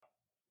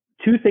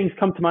two things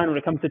come to mind when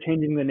it comes to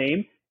changing the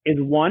name. Is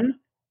one,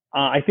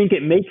 I think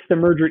it makes the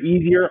merger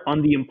easier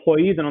on the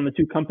employees and on the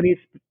two companies,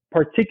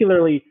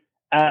 particularly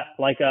at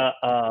like a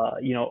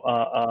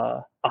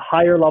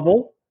higher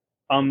level.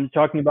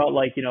 Talking about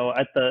like,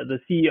 at the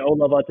CEO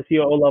level, at the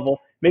COO level,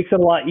 makes it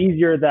a lot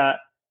easier that,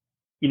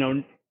 you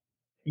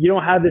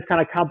don't have this kind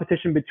of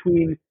competition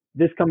between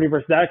this company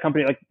versus that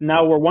company. Like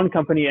now we're one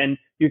company, and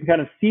you can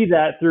kind of see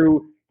that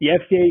through the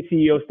FCA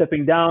CEO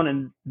stepping down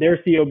and their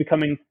CEO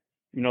becoming,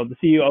 the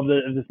CEO of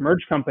this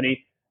merged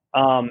company.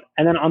 And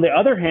then on the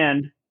other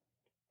hand,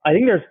 I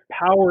think there's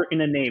power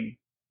in a name,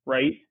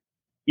 right?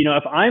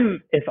 If I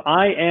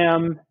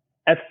am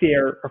FCA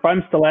or if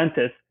I'm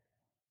Stellantis,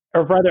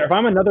 or rather, if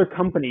I'm another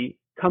company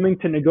coming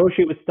to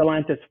negotiate with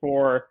Stellantis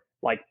for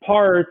like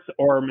parts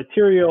or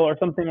material or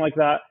something like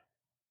that,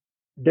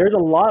 there's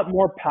a lot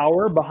more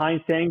power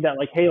behind saying that,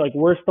 like, hey, like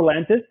we're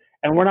Stellantis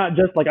and we're not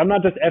just like, I'm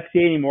not just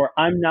FCA anymore.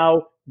 I'm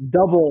now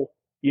double,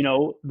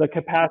 the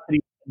capacity,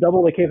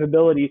 double the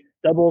capability,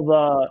 double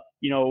the,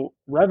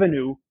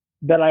 revenue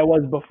that I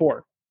was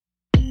before.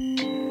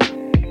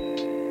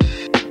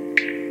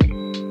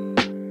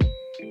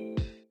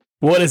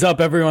 What is up,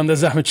 everyone? This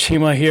is Ahmed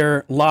Shima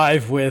here,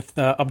 live with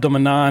Abdul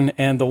Manan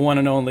and the one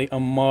and only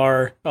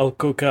Ammar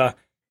Al-Kuka.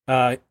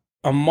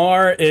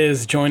 Ammar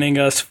is joining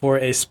us for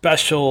a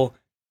special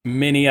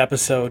mini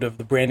episode of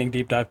the Branding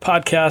Deep Dive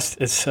podcast.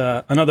 It's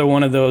another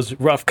one of those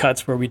rough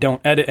cuts where we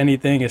don't edit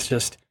anything. It's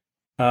just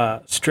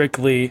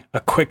strictly a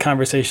quick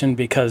conversation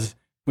because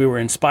we were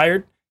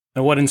inspired.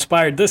 And what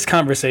inspired this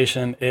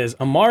conversation is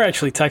Ammar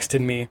actually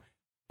texted me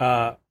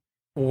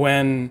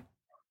when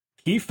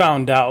he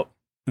found out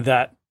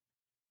that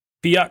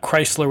Fiat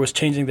Chrysler was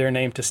changing their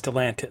name to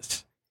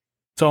Stellantis.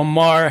 So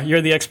Ammar,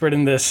 you're the expert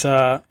in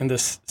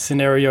this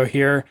scenario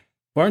here.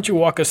 Why don't you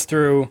walk us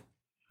through?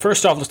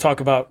 First off, let's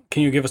talk about,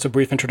 can you give us a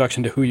brief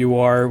introduction to who you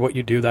are, what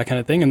you do, that kind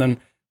of thing, and then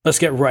let's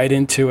get right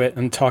into it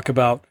and talk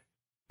about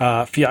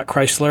Fiat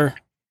Chrysler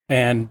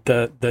and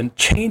the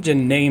change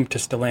in name to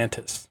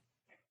Stellantis.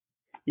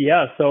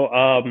 Yeah, so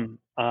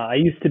I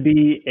used to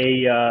be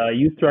a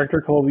youth director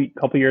a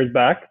couple years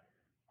back.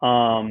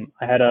 I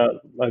had a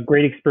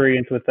great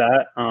experience with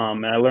that,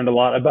 and I learned a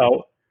lot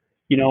about,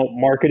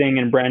 marketing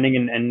and branding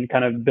and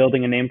kind of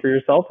building a name for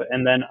yourself.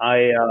 And then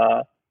I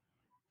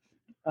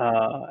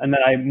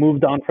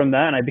moved on from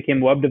that, and I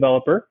became a web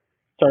developer.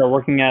 Started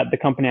working at the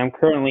company I'm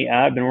currently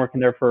at. I've been working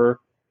there for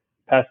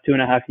the past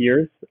 2.5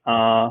 years,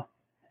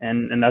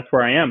 and that's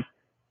where I am.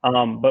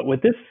 But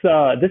with this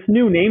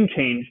new name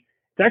change,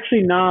 it's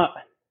actually not.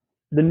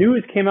 The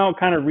news came out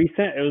kind of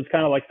recent. It was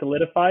kind of like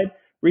solidified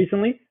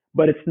recently,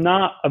 but it's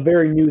not a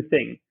very new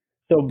thing.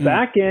 So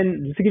back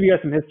in, just to give you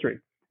guys some history,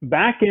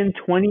 back in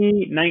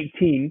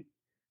 2019,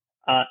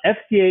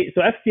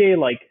 FCA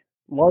like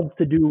loves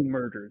to do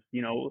mergers.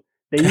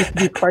 They used to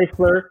be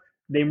Chrysler,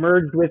 they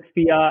merged with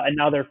Fiat, and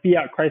now they're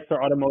Fiat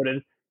Chrysler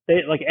Automotive.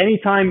 They like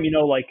anytime,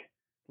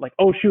 like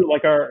oh shoot,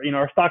 like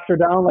our stocks are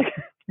down, like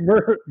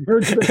merge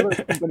with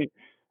another company.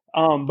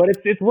 But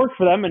it's worked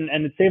for them,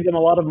 and it saved them a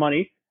lot of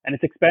money, and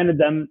it's expanded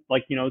them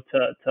like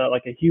to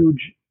like a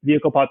huge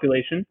vehicle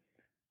population.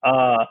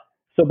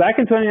 So back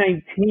in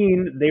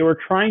 2019, they were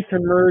trying to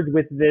merge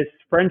with this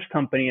French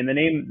company, and the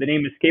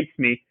name escapes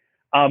me.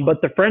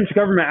 But the French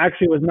government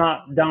actually was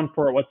not down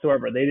for it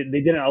whatsoever. They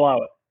didn't allow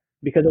it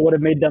because it would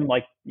have made them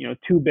like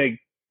too big.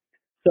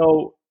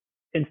 So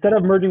instead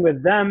of merging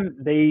with them,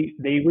 they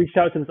reached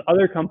out to this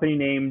other company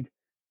named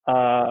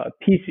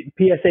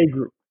PSA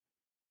Group,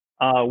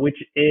 which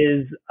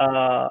is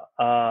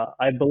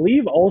I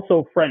believe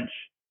also French.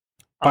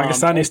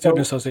 Pakistani Student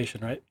Association,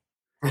 right?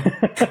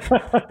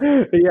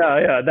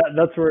 yeah,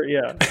 that's where,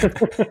 yeah.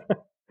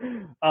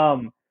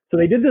 So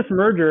they did this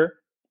merger,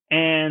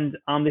 and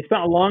they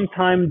spent a long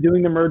time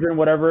doing the merger and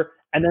whatever,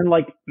 and then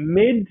like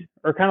mid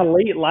or kind of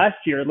late last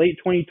year, late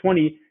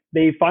 2020,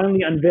 they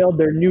finally unveiled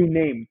their new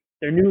name.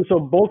 So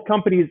both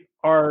companies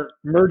are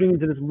merging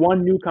into this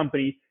one new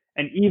company,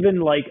 and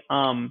even like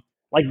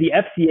the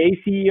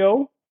FCA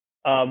CEO,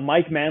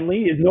 Mike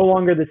Manley, is no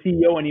longer the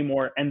CEO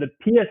anymore, and the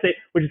PSA,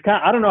 which is kind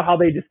of, I don't know how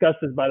they discussed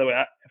this, by the way.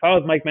 If I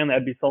was Mike Manley,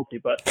 I'd be salty,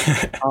 but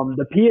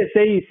the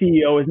PSA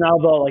CEO is now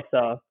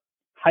the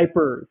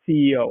hyper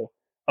CEO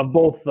of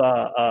both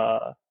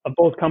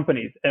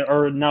companies,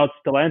 or now it's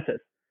Stellantis.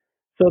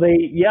 So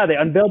they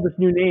unveiled this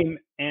new name,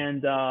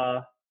 and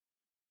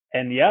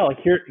like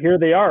here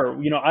they are.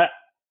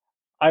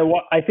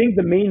 I think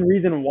the main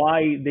reason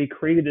why they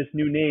created this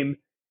new name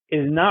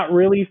is not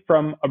really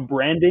from a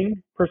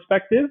branding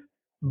perspective,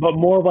 but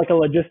more of like a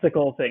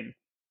logistical thing.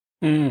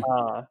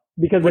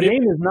 Because the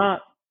name is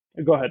not.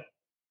 Go ahead.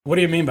 What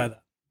do you mean by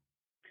that?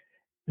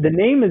 The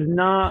name is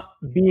not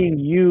being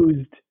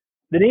used.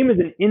 The name is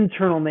an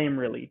internal name,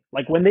 really.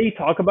 Like when they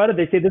talk about it,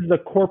 they say this is a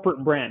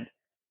corporate brand,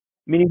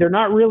 meaning they're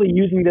not really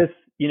using this.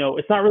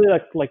 It's not really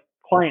like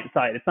client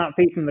side. It's not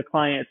facing the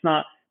client. It's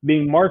not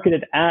being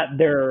marketed at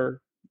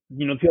their,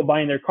 people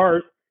buying their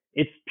cars.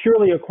 It's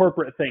purely a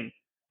corporate thing.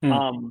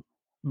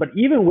 But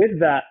even with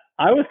that,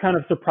 I was kind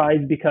of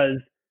surprised because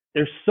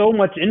there's so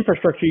much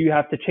infrastructure you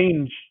have to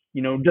change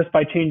just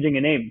by changing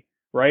a name,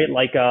 right?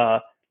 Like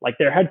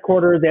their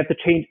headquarters, they have to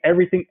change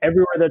everything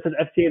everywhere that says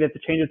FCA. They have to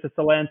change it to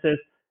Stellantis,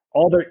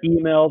 all their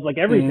emails, like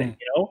everything,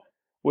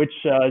 which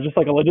is just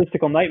like a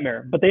logistical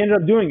nightmare. But they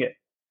ended up doing it.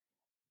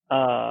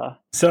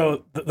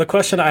 So the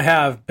question I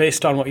have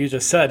based on what you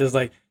just said is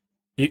like,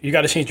 you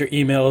got to change your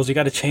emails. You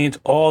got to change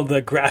all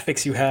the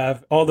graphics you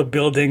have, all the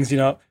buildings,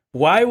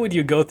 why would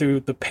you go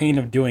through the pain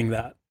of doing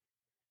that?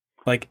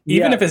 Like,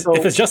 even if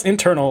it's just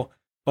internal,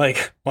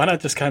 like, why not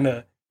just kind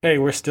of, hey,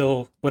 we're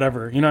still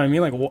whatever, you know what I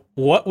mean? Like,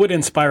 what would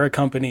inspire a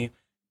company?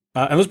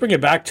 And let's bring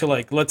it back to,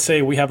 like, let's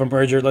say we have a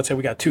merger. Let's say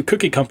we got two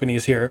cookie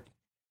companies here,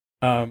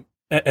 and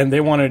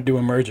they want to do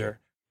a merger.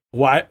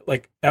 Why,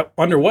 like,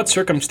 under what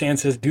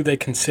circumstances do they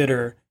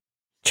consider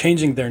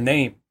changing their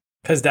name?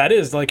 Because that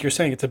is, like you're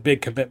saying, it's a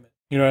big commitment.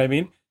 You know what I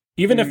mean?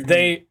 Even if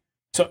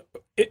so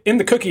in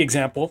the cookie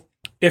example,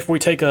 if we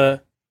take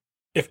that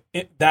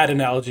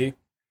analogy,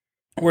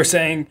 we're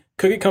saying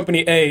Cookie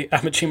Company A,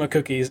 Ahmad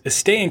Cookies, is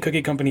staying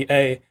Cookie Company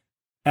A.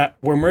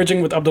 We're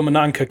merging with Abdul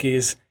Manan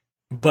Cookies,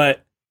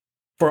 but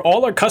for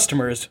all our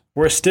customers,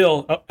 we're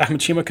still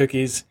Ahmad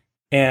Cookies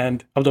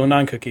and Abdul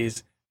Manan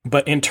Cookies.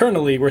 But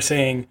internally, we're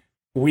saying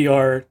we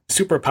are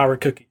Superpower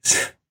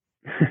Cookies,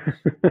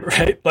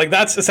 right? Like,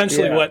 that's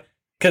essentially what,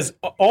 because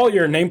all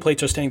your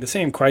nameplates are staying the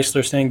same.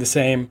 Chrysler staying the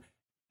same.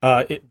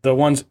 The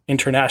ones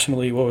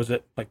internationally, what was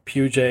it, like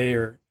Puget,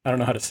 or I don't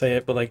know how to say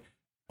it, but like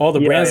all the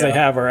brands they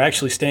have are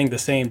actually staying the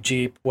same.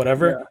 Jeep,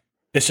 whatever. Yeah.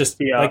 It's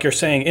just like you're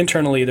saying,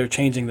 internally they're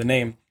changing the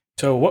name.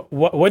 So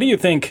what do you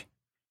think?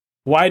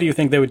 Why do you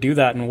think they would do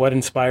that, and what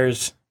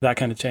inspires that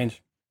kind of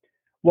change?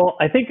 Well,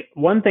 I think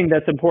one thing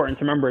that's important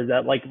to remember is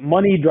that, like,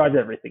 money drives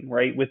everything,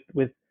 right? With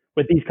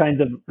these kinds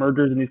of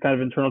mergers and these kind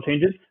of internal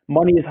changes,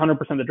 money is 100%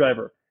 the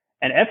driver.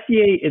 And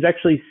FCA is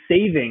actually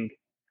saving,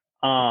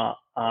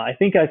 I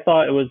think I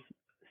saw it was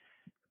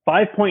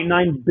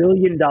 $5.9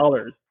 billion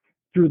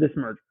through this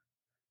merger.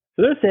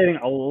 So they're saving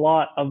a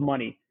lot of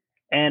money.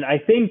 And I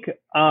think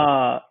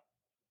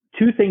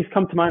two things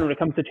come to mind when it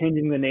comes to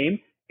changing the name.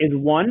 Is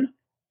one,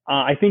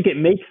 I think it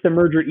makes the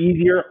merger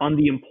easier on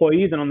the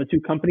employees and on the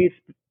two companies,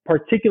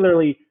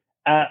 particularly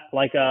at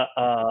like a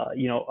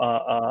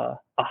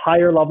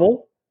higher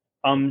level.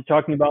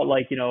 Talking about,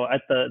 like,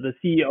 at the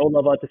CEO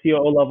level, at the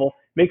COO level,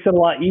 makes it a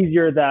lot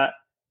easier that,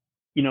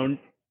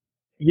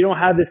 you don't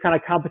have this kind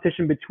of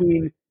competition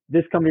between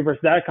this company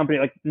versus that company.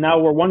 Like, now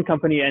we're one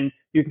company, and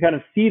you can kind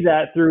of see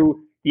that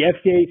through the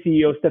FCA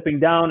CEO stepping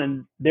down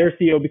and their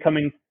CEO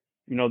becoming,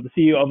 the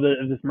CEO of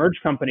this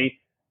merged company.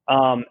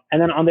 And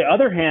then on the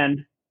other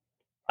hand,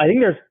 I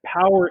think there's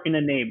power in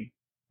a name,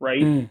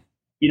 right?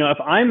 If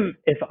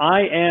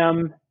I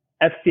am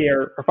FCA,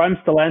 or if I'm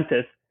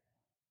Stellantis,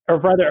 or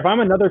rather, if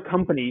I'm another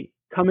company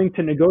coming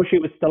to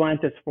negotiate with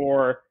Stellantis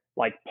for,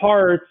 like,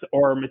 parts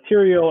or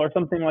material or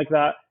something like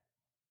that,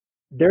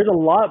 there's a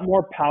lot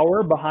more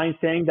power behind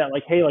saying that,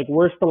 like, hey, like,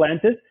 we're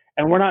Stellantis,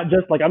 and we're not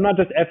just, like, I'm not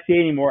just FCA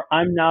anymore.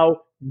 I'm now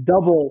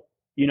double,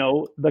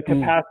 the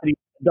capacity,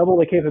 double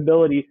the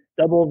capability,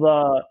 double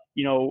the,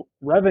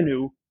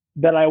 revenue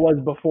that I was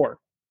before.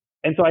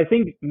 And so I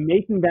think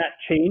making that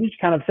change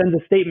kind of sends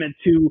a statement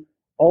to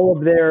all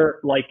of their,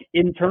 like,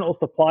 internal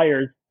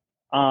suppliers,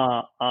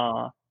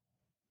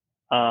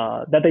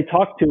 that they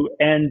talk to.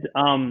 And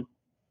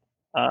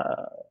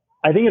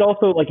I think it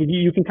also, like,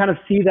 you can kind of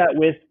see that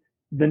with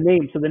the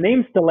name. So the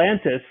name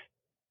Stellantis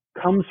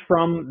comes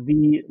from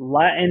the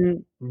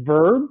Latin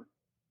verb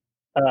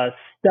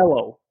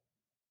stello,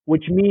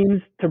 which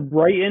means to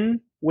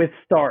brighten with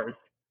stars.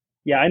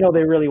 Yeah, I know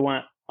they really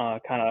went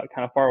kind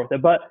of far with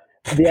it, but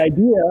the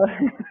idea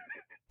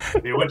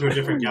they went to a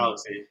different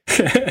galaxy.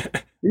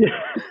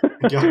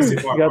 Galaxy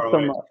far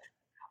away.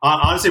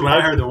 Honestly, when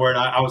I heard the word,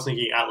 I was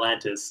thinking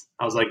Atlantis.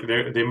 I was like,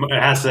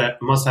 it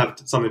must have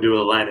something to do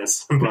with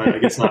Atlantis, but I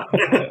guess not.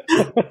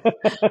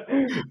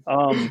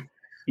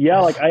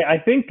 Like I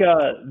think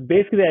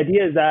basically the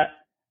idea is that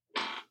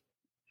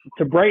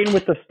to brighten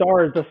with the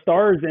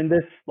stars in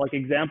this, like,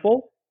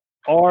 example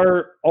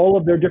are all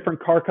of their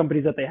different car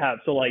companies that they have.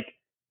 So like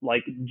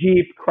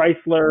Jeep,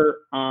 Chrysler,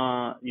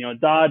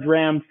 Dodge,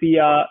 Ram,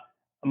 Fiat,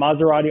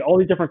 Maserati, all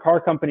these different car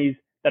companies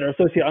that are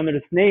associated under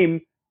this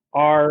name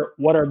are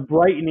what are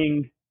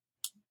brightening,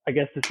 I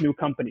guess, this new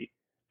company.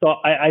 So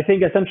I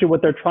think essentially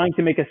what they're trying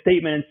to make a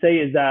statement and say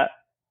is that,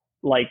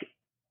 like,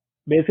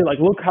 basically, like,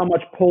 look how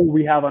much pull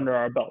we have under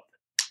our belt,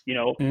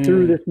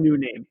 through this new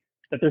name.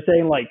 That they're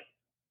saying, like,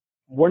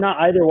 we're not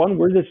either one,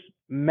 we're this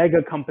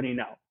mega company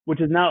now,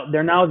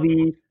 they're now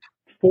the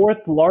fourth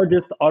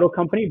largest auto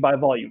company by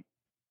volume.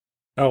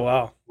 Oh,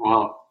 wow.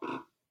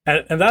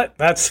 And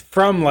that's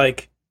from,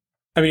 like,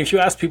 I mean, if you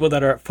ask people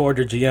that are at Ford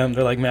or GM,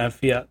 they're like, man,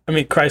 Fiat. I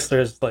mean, Chrysler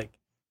is like,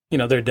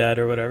 they're dead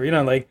or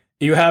whatever. Like,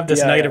 you have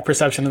this negative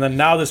perception, and then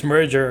now this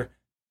merger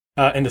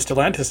into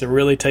Stellantis, it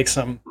really takes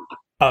them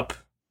up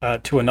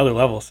to another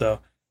level. So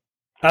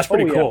that's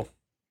pretty cool.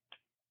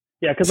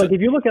 Yeah, because like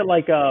if you look at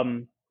like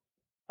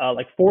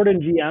Ford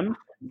and GM,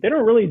 they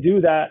don't really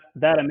do that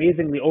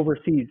amazingly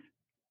overseas.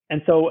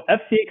 And so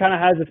FCA kind of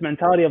has this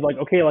mentality of like,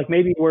 okay, like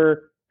maybe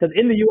we're because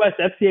in the U.S.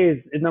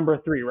 FCA is number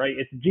 3, right?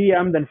 It's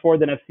GM, then Ford,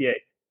 then FCA.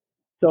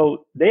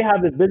 So they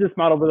have this business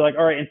model where they're like,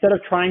 all right, instead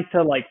of trying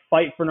to like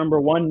fight for number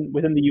 1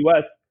 within the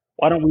U.S.,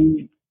 why don't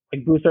we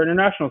like boost our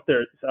international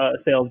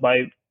sales by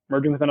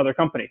merging with another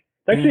company?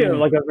 It's actually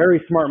like a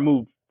very smart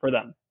move for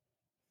them.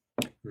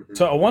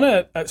 So I want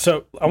to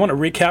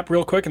recap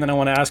real quick, and then I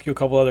want to ask you a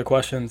couple other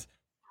questions.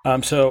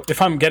 So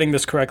if I'm getting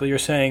this correctly, you're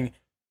saying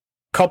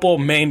couple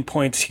main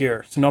points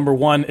here. So number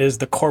 1 is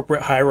the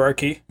corporate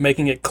hierarchy,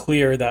 making it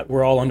clear that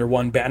we're all under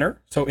one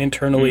banner. So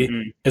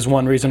internally is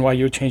one reason why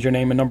you would change your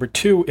name. And number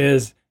 2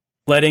 is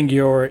letting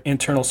your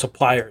internal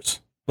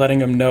suppliers, letting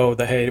them know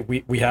that, hey,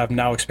 we have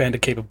now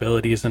expanded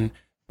capabilities and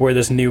we're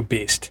this new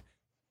beast.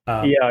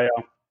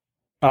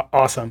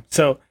 Awesome.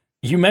 So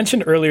you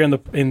mentioned earlier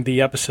in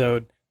the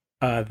episode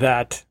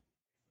that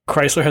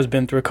Chrysler has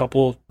been through a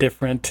couple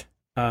different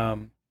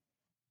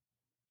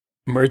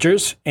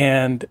mergers,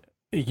 and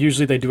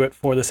usually they do it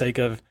for the sake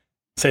of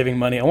saving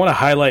money. I want to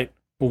highlight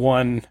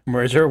one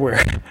merger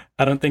where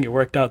I don't think it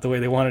worked out the way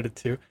they wanted it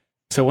to.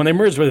 So when they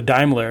merged with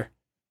Daimler,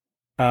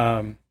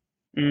 I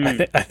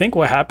think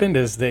what happened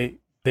is they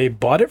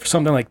bought it for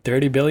something like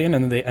 $30 billion,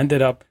 and then they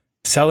ended up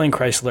selling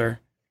Chrysler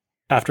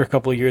after a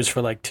couple of years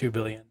for like $2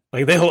 billion.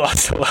 Like they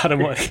lost a lot of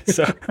money.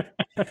 So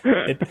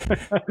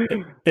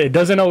it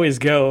doesn't always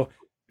go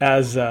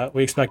as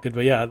we expected.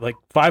 But yeah, like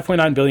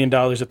 $5.9 billion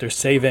that they're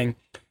saving.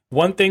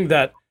 One thing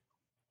that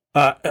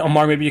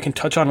Ammar, maybe you can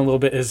touch on a little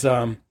bit is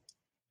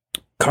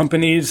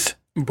companies,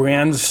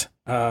 brands,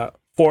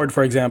 Ford,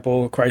 for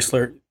example,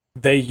 Chrysler,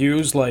 they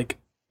use like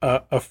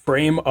a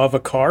frame of a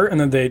car and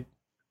then they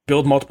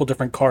build multiple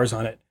different cars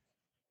on it.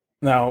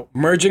 Now,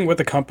 merging with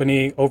a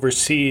company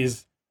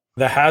overseas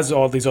that has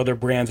all these other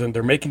brands and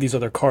they're making these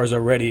other cars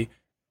already,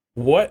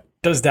 what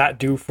does that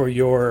do for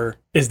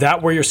is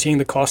that where you're seeing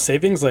the cost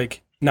savings?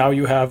 Like now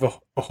you have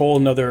a whole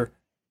nother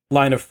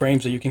line of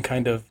frames that you can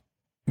kind of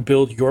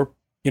build your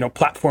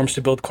platforms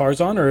to build cars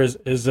on, or is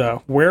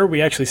where are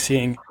we actually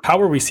seeing, how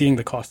are we seeing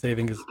the cost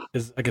savings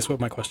is I guess what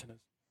my question is.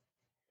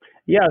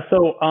 Yeah,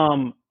 so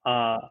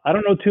I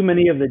don't know too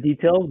many of the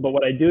details, but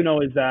what I do know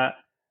is that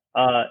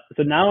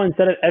so now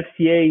instead of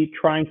FCA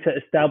trying to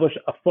establish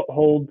a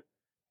foothold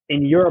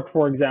in Europe,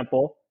 for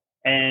example,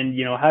 and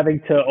having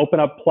to open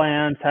up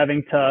plants,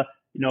 having to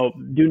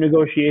do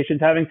negotiations,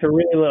 having to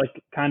really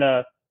like kind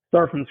of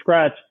start from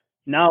scratch,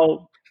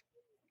 now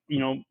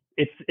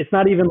it's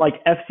not even like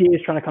FCA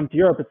is trying to come to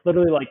Europe. It's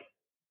literally like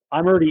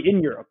I'm already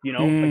in Europe,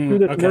 like through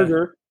this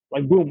merger,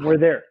 like boom, we're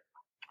there,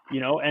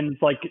 and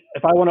it's like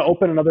if I want to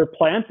open another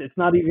plant, it's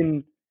not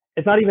even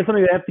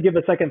something that I have to give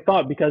a second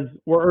thought because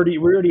we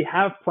already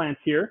have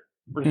plants here.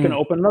 We're just going to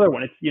open another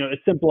one. It's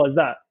it's simple as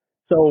that.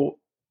 So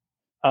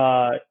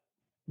I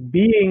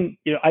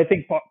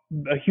think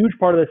a huge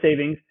part of the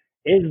savings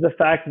is the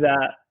fact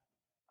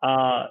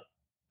that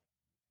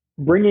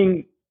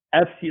bringing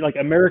like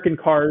American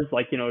cars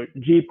like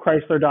Jeep,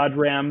 Chrysler, Dodge,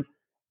 Ram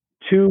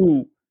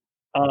to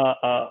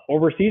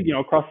overseas,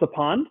 across the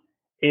pond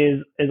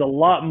is a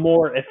lot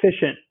more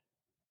efficient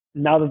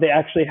now that they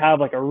actually have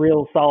like a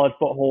real solid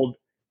foothold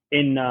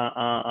in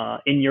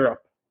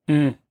Europe.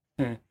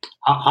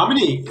 How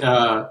many?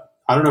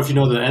 I don't know if you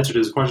know the answer to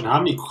this question. How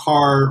many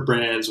car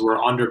brands were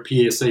under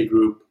PSA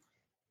Group?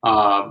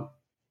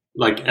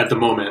 Like at the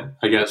moment,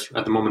 I guess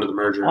at the moment of the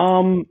merger.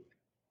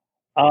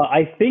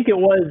 I think it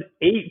was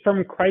 8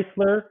 from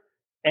Chrysler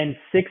and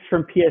 6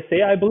 from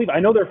PSA, I believe. I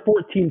know there are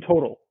 14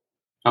 total.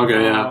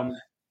 Okay, yeah.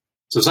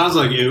 So it sounds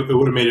like it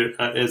would have made it.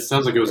 It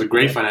sounds like it was a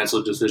great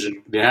financial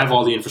decision. They have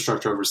all the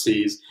infrastructure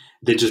overseas.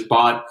 They just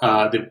bought.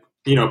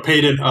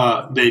 Paid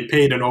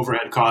an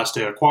overhead cost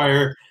to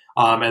acquire,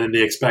 and then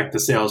they expect the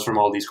sales from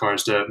all these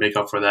cars to make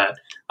up for that.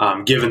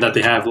 Given that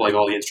they have like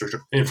all the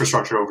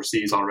infrastructure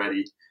overseas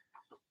already,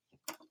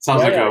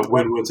 sounds like a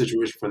win-win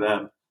situation for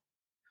them.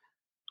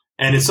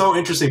 And it's so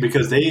interesting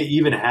because they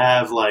even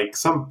have like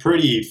some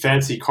pretty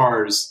fancy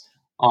cars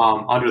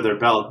under their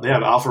belt. They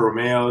have Alfa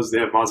Romeos, they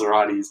have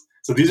Maseratis.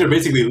 So these are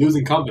basically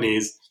losing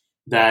companies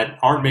that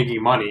aren't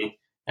making money.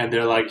 And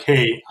they're like,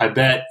 hey, I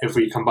bet if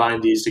we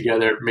combine these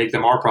together, make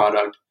them our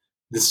product,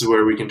 this is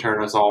where we can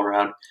turn us all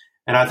around.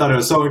 And I thought it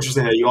was so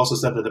interesting that you also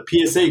said that the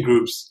PSA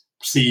Group's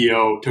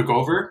CEO took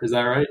over. Is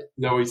that right? Is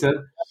that what you said?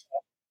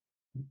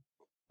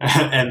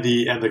 and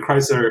the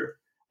Chrysler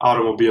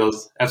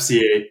Automobiles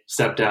FCA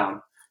stepped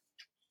down.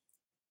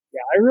 Yeah,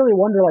 I really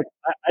wonder. Like,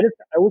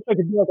 I wish I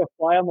could be like a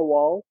fly on the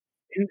wall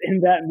in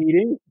that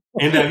meeting.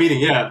 In that meeting,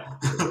 yeah,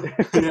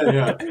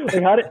 yeah.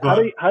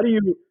 Like, how do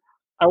you?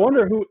 I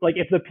wonder who. Like,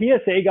 if the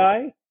PSA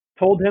guy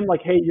told him,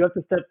 like, hey, you have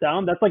to step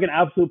down, that's like an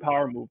absolute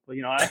power move. I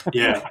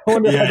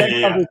wonder how that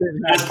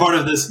conversation As part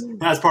of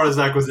this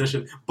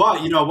acquisition.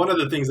 But one of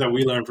the things that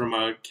we learned from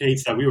a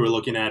case that we were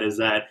looking at is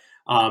that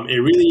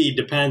it really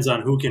depends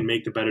on who can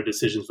make the better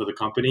decisions for the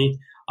company.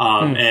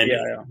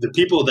 The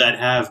people that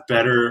have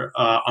better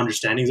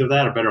understandings of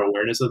that or better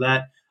awareness of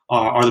that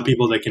are the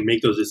people that can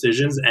make those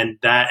decisions. And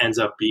that ends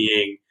up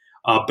being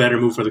a better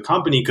move for the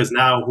company because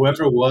now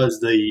whoever was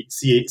the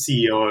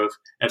CEO of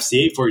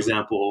FCA, for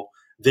example,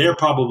 they're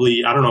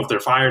probably, I don't know if they're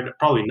fired,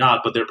 probably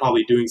not, but they're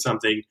probably doing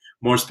something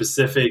more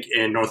specific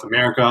in North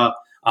America,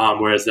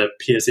 whereas the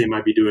PSA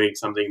might be doing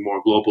something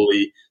more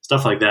globally,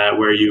 stuff like that,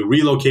 where you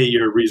relocate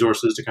your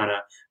resources to kind of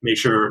make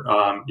sure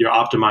you're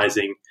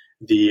optimizing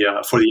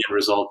for the end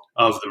result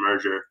of the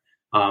merger.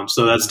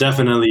 So that's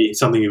definitely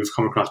something we've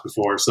come across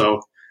before.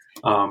 So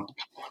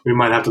we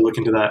might have to look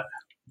into that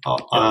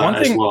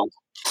as well.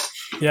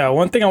 Yeah,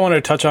 one thing I wanted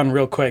to touch on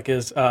real quick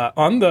is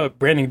on the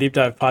Branding Deep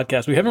Dive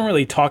podcast, we haven't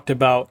really talked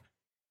about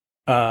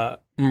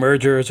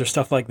mergers or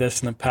stuff like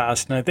this in the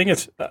past, and I think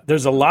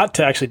there's a lot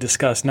to actually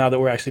discuss now that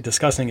we're actually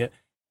discussing it.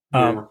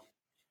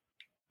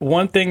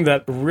 One thing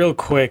that real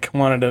quick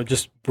wanted to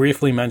just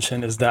briefly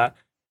mention is that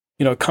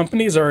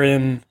companies are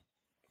in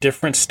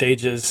different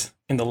stages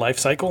in the life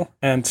cycle,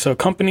 and so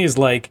companies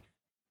like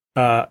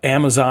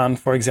Amazon,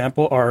 for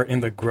example, are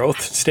in the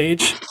growth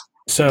stage.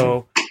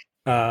 So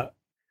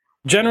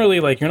generally,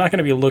 like, you're not going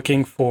to be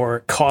looking for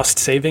cost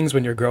savings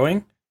when you're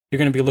growing. You're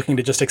going to be looking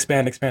to just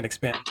expand,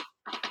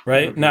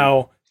 right?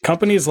 Now,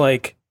 companies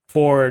like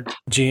Ford,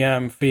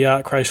 GM,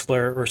 Fiat,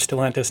 Chrysler, or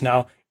Stellantis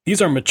now,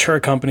 these are mature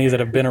companies that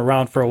have been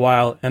around for a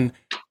while. And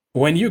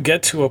when you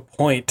get to a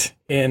point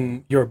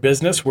in your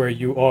business where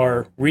you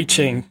are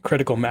reaching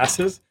critical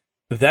masses,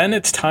 then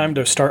it's time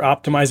to start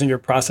optimizing your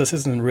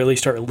processes and really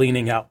start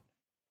leaning out,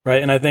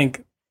 right? And I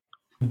think,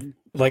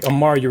 like,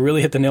 Amar, you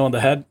really hit the nail on the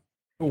head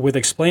with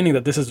explaining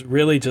that this is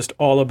really just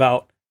all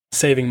about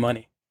saving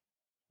money,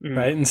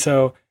 right? And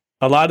so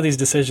a lot of these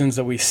decisions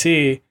that we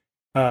see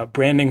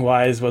branding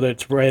wise, whether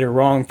it's right or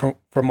wrong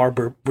from our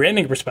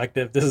branding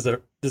perspective, this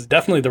is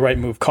definitely the right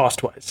move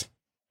cost wise,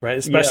 right?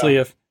 Especially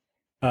if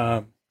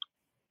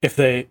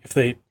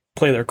they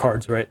play their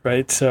cards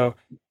right? So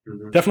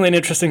definitely an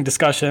interesting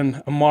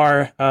discussion.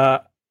 Amar,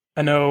 I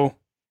know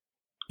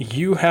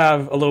you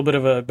have a little bit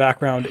of a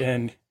background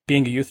in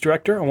being a youth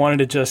director. I wanted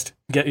to just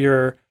get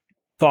your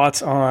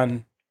thoughts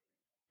on,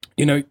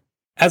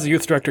 as a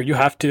youth director, you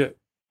have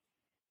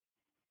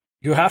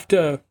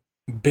to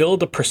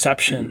build a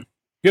perception.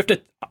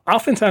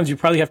 Oftentimes you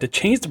probably have to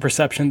change the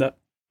perception that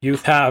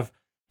youth have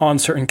on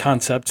certain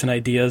concepts and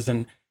ideas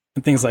and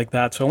things like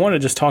that. So I want to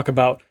just talk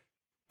about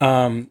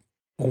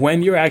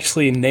when you're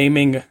actually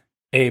naming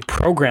a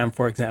program,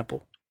 for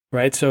example,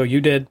 right? So you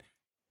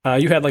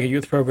had like a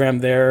youth program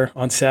there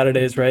on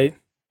Saturdays, right?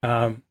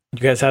 You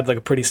guys had like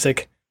a pretty sick,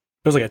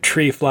 it was like a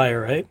tree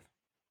flyer, right?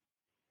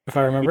 If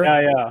I remember.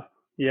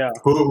 Yeah.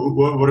 What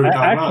are we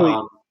talking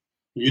about?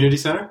 Unity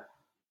Center?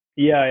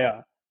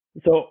 Yeah.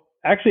 So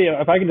actually,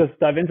 if I can just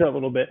dive into it a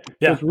little bit,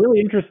 what's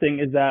really interesting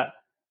is that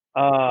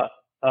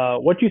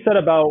what you said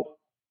about,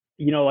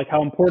 like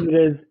how important it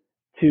is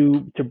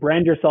to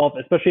brand yourself,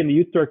 especially in the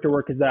youth director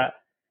work, is that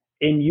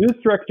in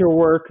youth director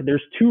work,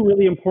 there's two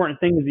really important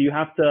things that you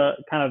have to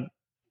kind of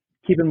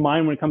keep in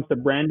mind when it comes to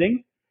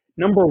branding.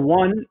 Number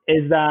one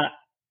is that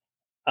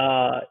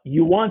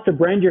you want to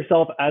brand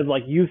yourself as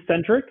like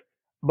youth-centric,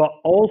 but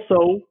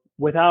also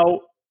without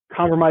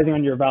compromising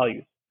on your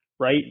values,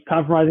 right?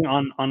 Compromising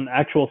on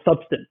actual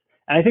substance.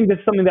 And I think this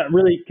is something that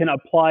really can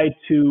apply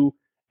to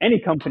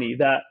any company,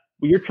 that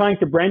when you're trying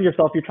to brand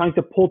yourself, you're trying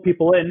to pull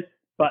people in,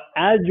 but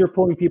as you're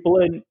pulling people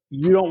in,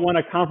 you don't want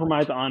to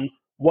compromise on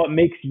what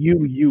makes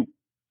you,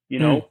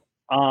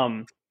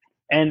 And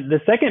the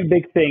second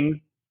big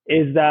thing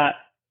is that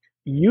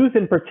youth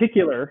in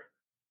particular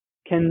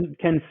can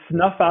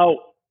snuff out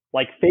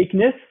like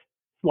fakeness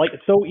like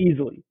so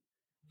easily.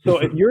 So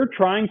if you're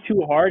trying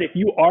too hard, if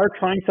you are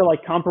trying to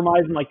like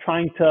compromise and like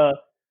trying to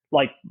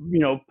like,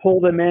 pull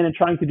them in and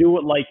trying to do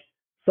what like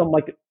some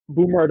like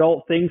boomer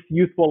adult thinks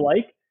youth will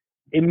like,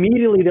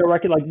 immediately they'll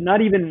recognize, like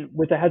not even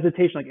with a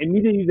hesitation, like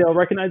immediately they'll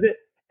recognize it.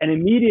 And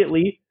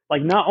immediately,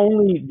 like not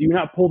only do you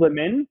not pull them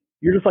in,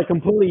 you're just like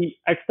completely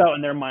X'd out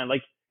in their mind.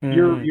 Like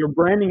your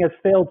branding has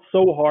failed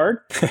so hard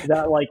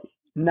that like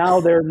now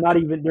they're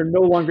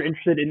no longer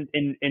interested in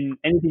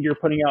anything you're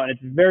putting out, and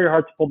it's very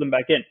hard to pull them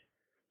back in.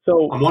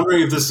 So I'm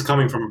wondering if this is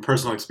coming from a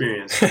personal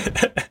experience.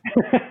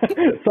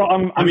 So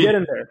I'm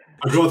getting there.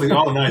 I'm going,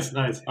 oh, nice.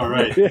 All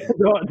right.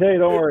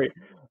 Don't worry.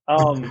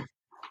 So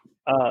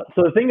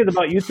the thing is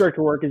about youth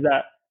director work is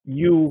that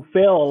you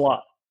fail a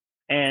lot,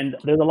 and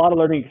there's a lot of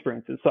learning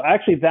experiences. So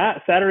actually,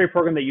 that Saturday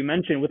program that you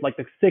mentioned with like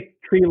the sick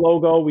tree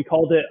logo, we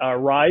called it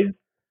Rise,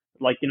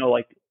 like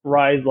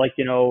Rise, like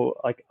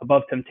like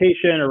above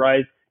temptation, or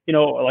Rise,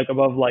 like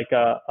above like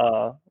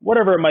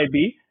whatever it might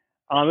be.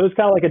 It was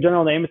kind of like a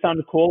general name. It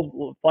sounded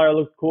cool. Flyer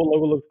looks cool.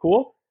 Logo looks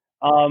cool.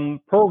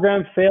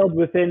 Program failed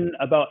within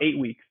about 8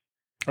 weeks.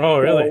 Oh,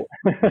 really?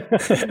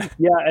 So,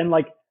 yeah, and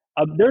like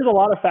there's a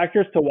lot of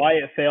factors to why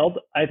it failed.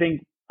 I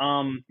think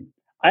I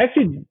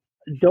actually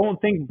don't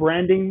think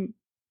branding,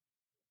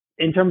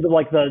 in terms of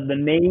like the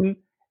name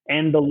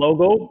and the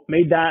logo,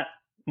 made that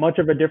much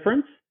of a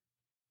difference.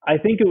 I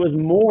think it was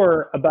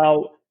more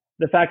about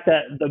the fact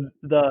that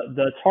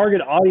the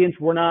target audience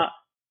were not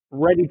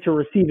ready to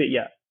receive it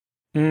yet.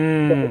 So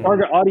the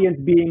target audience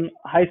being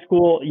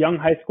young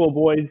high school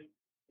boys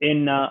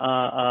in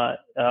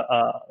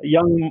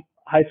young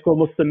high school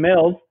Muslim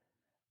males,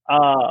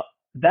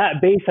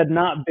 that base had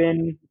not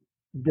been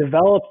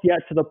developed yet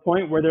to the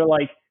point where they're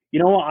like, you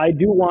know what, I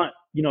do want,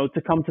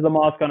 to come to the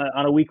mosque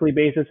on a weekly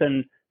basis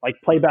and like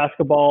play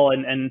basketball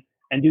and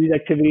do these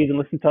activities and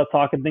listen to us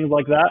talk and things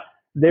like that.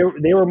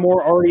 They were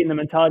more already in the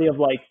mentality of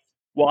like,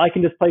 well, I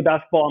can just play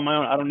basketball on my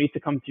own. I don't need to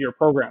come to your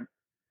program.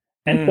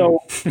 And so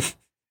actually,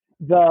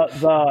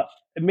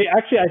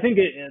 I think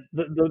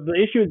the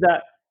issue is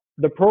that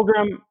the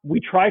program, we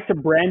try to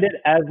brand it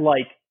as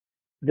like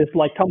this,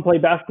 like, come play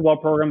basketball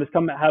program, this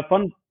come have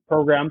fun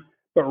program,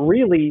 but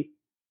really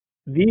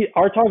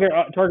our target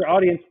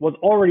audience was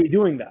already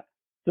doing that.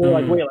 So they're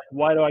like, wait, like,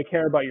 why do I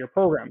care about your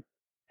program?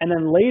 And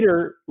then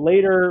later,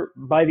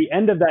 by the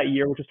end of that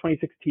year, which was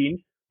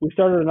 2016, we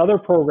started another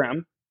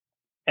program,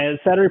 and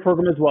a Saturday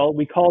program as well.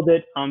 We called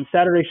it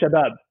Saturday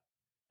Shabab.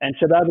 And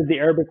Shabab is the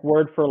Arabic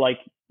word for like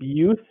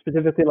youth,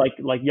 specifically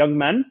like young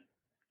men.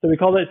 So we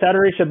called it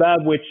Saturday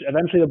Shabab, which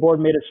eventually the board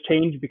made us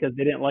change because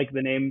they didn't like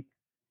the name.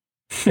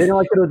 They didn't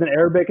like that it was in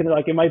Arabic, and they're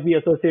like, it might be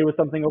associated with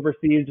something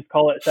overseas. Just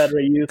call it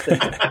Saturday Youth.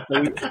 And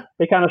so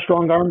they kind of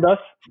strong-armed us.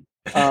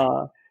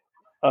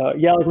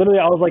 Yeah, like literally,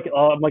 I was like,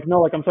 I'm like,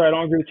 no, like, I'm sorry, I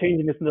don't agree with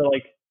changing this. And they're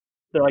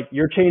like,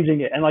 you're changing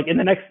it. And like in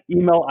the next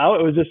email out,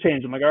 it was just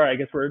changed. I'm like, all right, I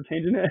guess we're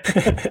changing it.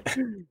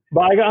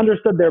 But I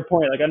understood their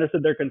point. Like, I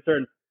understood their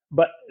concern.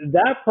 But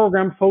that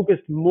program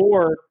focused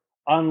more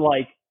on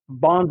like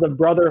bonds of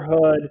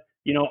brotherhood,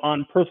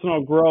 on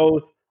personal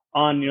growth,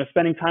 on,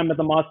 spending time at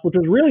the mosque, which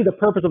was really the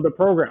purpose of the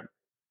program.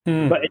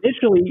 But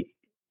initially,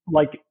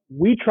 like,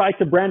 we tried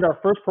to brand our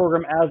first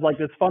program as like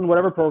this fun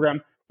whatever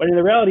program. But in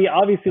the reality,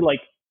 obviously,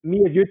 like,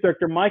 me as youth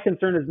director, my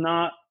concern is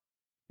not,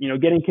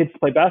 getting kids to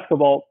play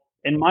basketball.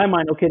 In my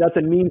mind, okay, that's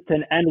a means to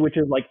an end, which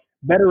is like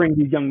bettering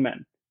these young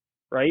men,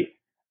 right?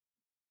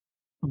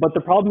 But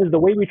the problem is the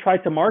way we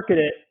tried to market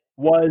it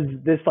was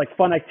this like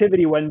fun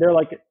activity when they're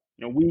like,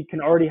 we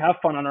can already have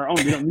fun on our own.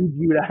 We don't need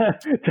you to have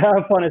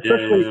fun,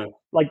 especially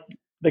like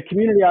the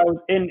community I was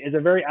in is a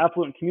very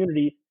affluent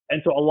community.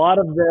 And so a lot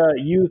of the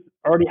youth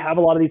already have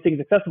a lot of these things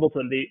accessible to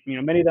them. They,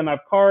 many of them have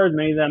cars,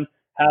 many of them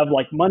have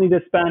like money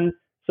to spend.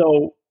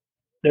 So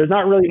there's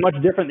not really much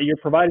different that you're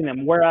providing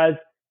them. Whereas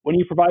when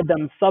you provide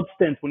them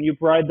substance, when you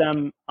provide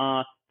them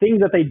things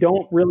that they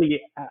don't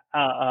really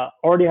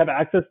already have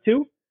access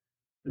to,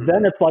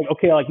 then it's like,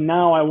 okay, like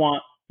now I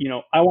want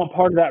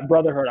part of that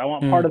brotherhood. I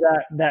want part of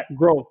that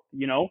growth,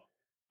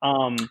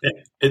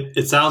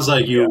 It sounds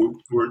like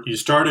you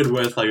started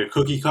with like a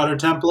cookie cutter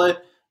template,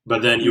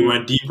 but then you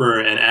went deeper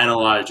and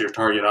analyzed your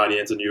target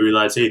audience, and you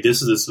realized, hey,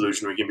 this is a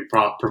solution we can be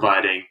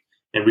providing,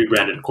 and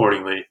rebranded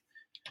accordingly.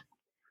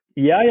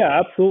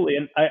 Yeah, absolutely.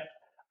 And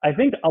I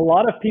think a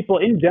lot of people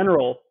in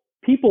general,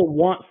 people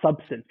want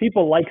substance.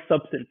 People like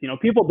substance.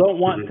 People don't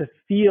want to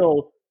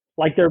feel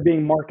like they're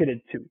being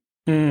marketed to,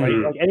 right?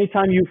 Like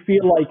anytime you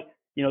feel like,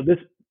 this,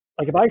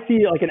 like if I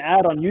see like an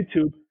ad on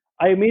YouTube,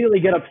 I immediately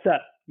get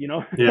upset.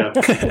 Yeah.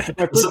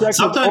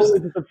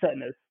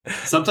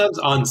 Sometimes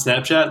on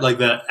Snapchat, like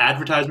the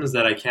advertisements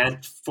that I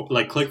can't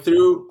like click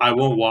through, I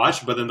won't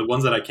watch. But then the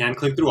ones that I can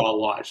click through, I'll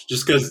watch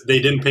just because they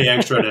didn't pay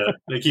extra to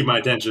keep my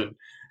attention.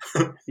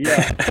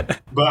 Yeah,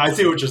 but I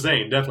see what you're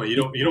saying. Definitely, you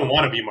don't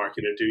want to be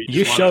marketed to.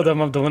 You show them,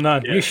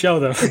 Abdulmanan. Yeah. You show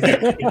them.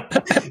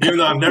 Even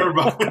though I've never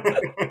bought.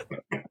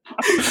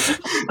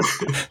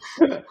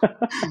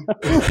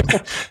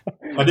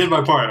 I did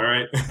my part, all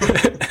right.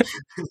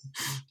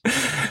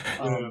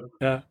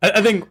 Yeah,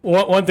 I think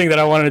one thing that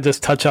I wanted to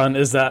just touch on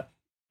is that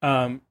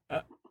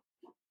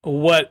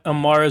what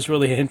Ammar is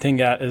really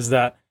hinting at is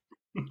that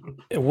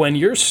when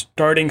you're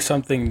starting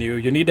something new,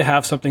 you need to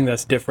have something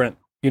that's different.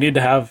 You need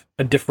to have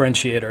a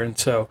differentiator, and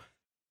so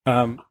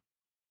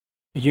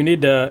you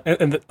need to.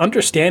 And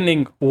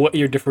understanding what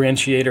your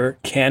differentiator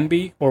can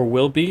be or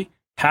will be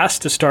has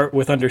to start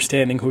with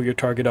understanding who your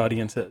target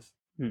audience is.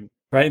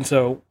 Right. And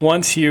so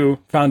once you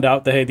found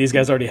out that, hey, these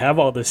guys already have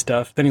all this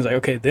stuff, then he's like,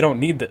 okay, they don't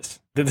need this.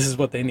 This is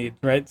what they need.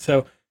 Right.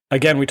 So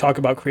again, we talk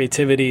about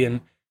creativity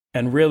and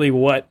really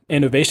what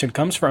innovation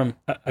comes from.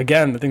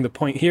 Again, I think the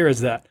point here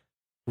is that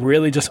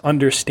really just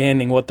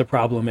understanding what the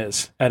problem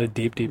is at a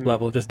deep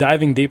level, just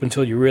diving deep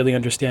until you really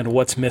understand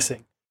what's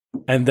missing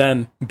and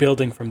then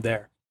building from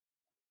there.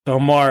 So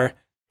Ammar,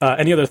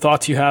 any other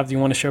thoughts you have that you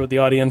want to share with the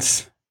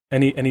audience?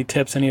 Any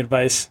tips, any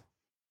advice?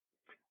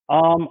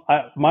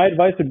 My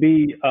advice would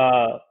be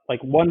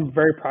like one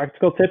very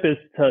practical tip is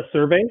to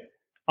survey.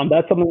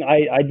 That's something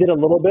I did a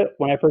little bit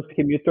when I first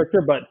became youth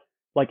director, but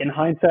like in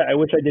hindsight, I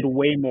wish I did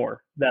way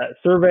more. That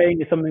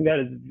surveying is something that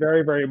is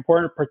very, very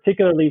important,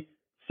 particularly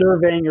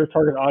surveying your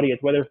target audience,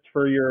 whether it's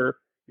for your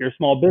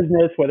small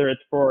business, whether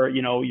it's for,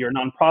 your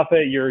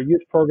nonprofit, your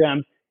youth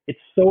programs. It's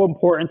so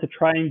important to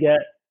try and get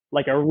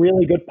like a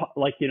really good,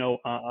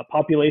 a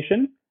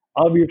population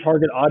of your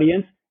target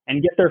audience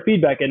and get their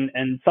feedback.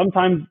 And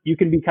sometimes you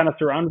can be kind of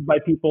surrounded by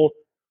people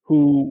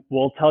who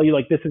will tell you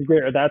like, this is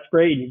great or that's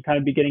great. And you can kind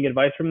of be getting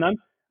advice from them,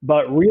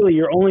 but really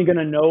you're only going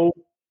to know,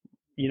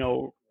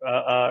 or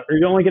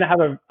you're only going to have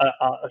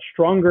a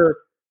stronger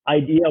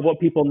idea of what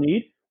people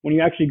need when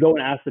you actually go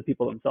and ask the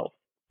people themselves.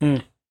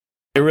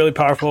 Really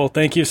powerful.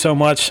 Thank you so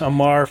much,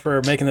 Ammar,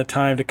 for making the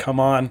time to come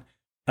on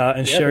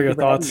and share your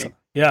thoughts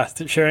Yeah,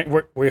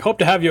 sharing. We hope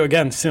to have you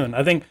again soon.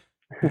 I think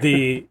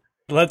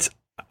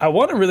I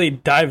want to really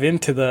dive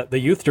into the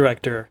youth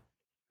director,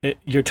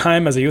 your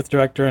time as a youth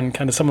director, and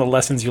kind of some of the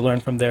lessons you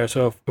learned from there.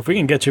 So if we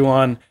can get you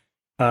on,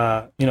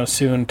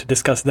 soon to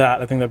discuss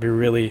that, I think that'd be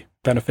really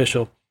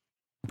beneficial.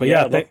 But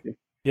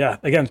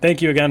again,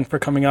 thank you again for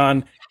coming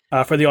on.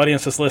 For the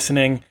audience that's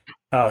listening,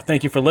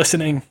 thank you for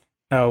listening.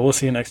 We'll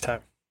see you next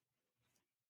time.